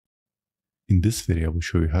In this video, I will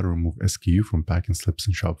show you how to remove SKU from packing slips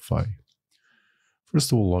in Shopify.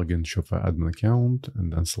 First of all, log in Shopify admin account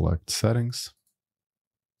and then select Settings.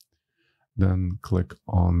 Then click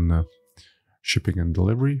on Shipping and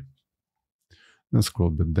Delivery. Then scroll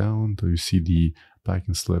a bit down until you see the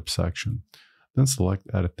packing slip section. Then select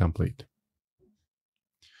Edit Template.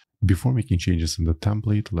 Before making changes in the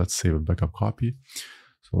template, let's save a backup copy.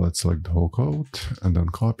 So let's select the whole code and then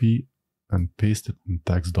copy and paste it in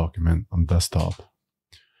text document on desktop.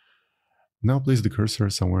 Now place the cursor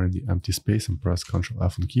somewhere in the empty space and press Ctrl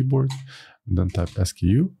F on the keyboard, and then type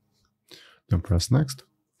SKU, then press Next.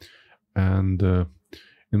 And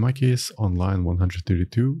in my case, on line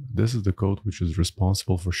 132, this is the code which is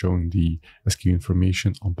responsible for showing the SKU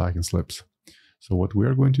information on packing slips. So what we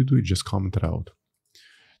are going to do is just comment it out.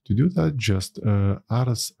 To do that, just add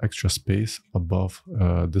us extra space above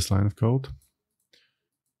this line of code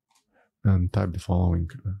and type the following: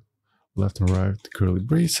 left and right curly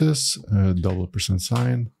braces, double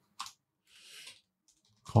 %,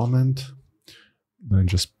 comment, then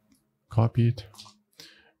just copy it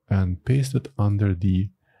and paste it under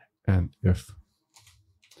the and if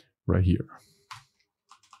right here.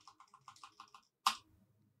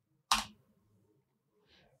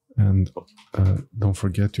 And don't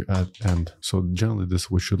forget to add and. So generally this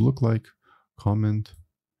is what should look like: comment,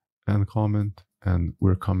 and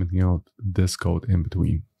we're commenting out this code in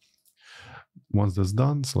between. Once that's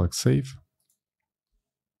done, select Save.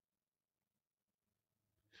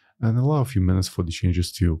 And allow a few minutes for the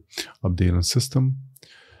changes to update on system.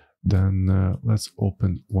 Then let's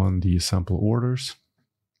open one of the sample orders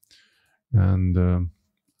and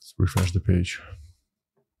let's refresh the page.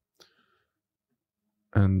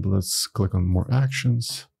 And let's click on More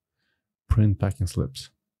Actions, Print Packing Slips.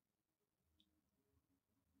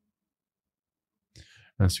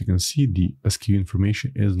 As you can see, the SKU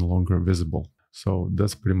information is no longer visible. So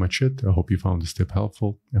that's pretty much it. I hope you found this tip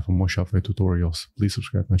helpful. And for more Shopify tutorials, please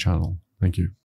subscribe to my channel. Thank you.